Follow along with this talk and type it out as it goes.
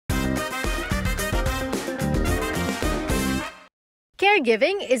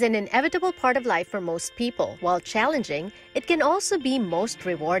Caregiving is an inevitable part of life for most people. While challenging, it can also be most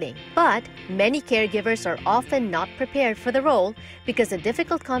rewarding. But many caregivers are often not prepared for the role because the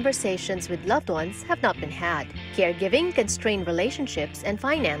difficult conversations with loved ones have not been had. Caregiving can strain relationships and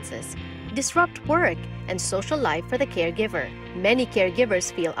finances, disrupt work and social life for the caregiver. Many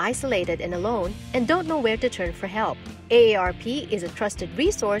caregivers feel isolated and alone and don't know where to turn for help. AARP is a trusted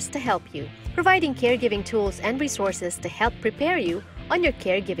resource to help you, providing caregiving tools and resources to help prepare you on your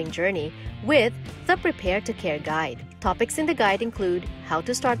caregiving journey with the Prepare to Care Guide. Topics in the guide include how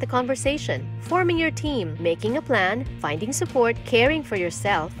to start the conversation, forming your team, making a plan, finding support, caring for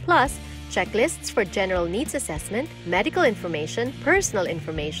yourself, plus checklists for general needs assessment, medical information, personal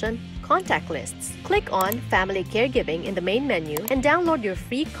information, contact lists. Click on Family Caregiving in the main menu and download your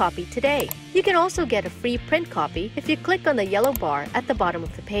free copy today. You can also get a free print copy if you click on the yellow bar at the bottom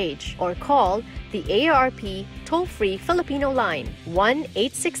of the page or call the AARP toll-free Filipino line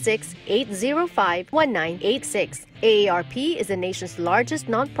 1-866-805-1986. AARP is the nation's largest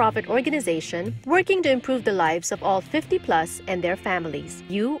nonprofit organization working to improve the lives of all 50+ and their families.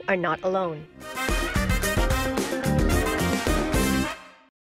 You are not alone.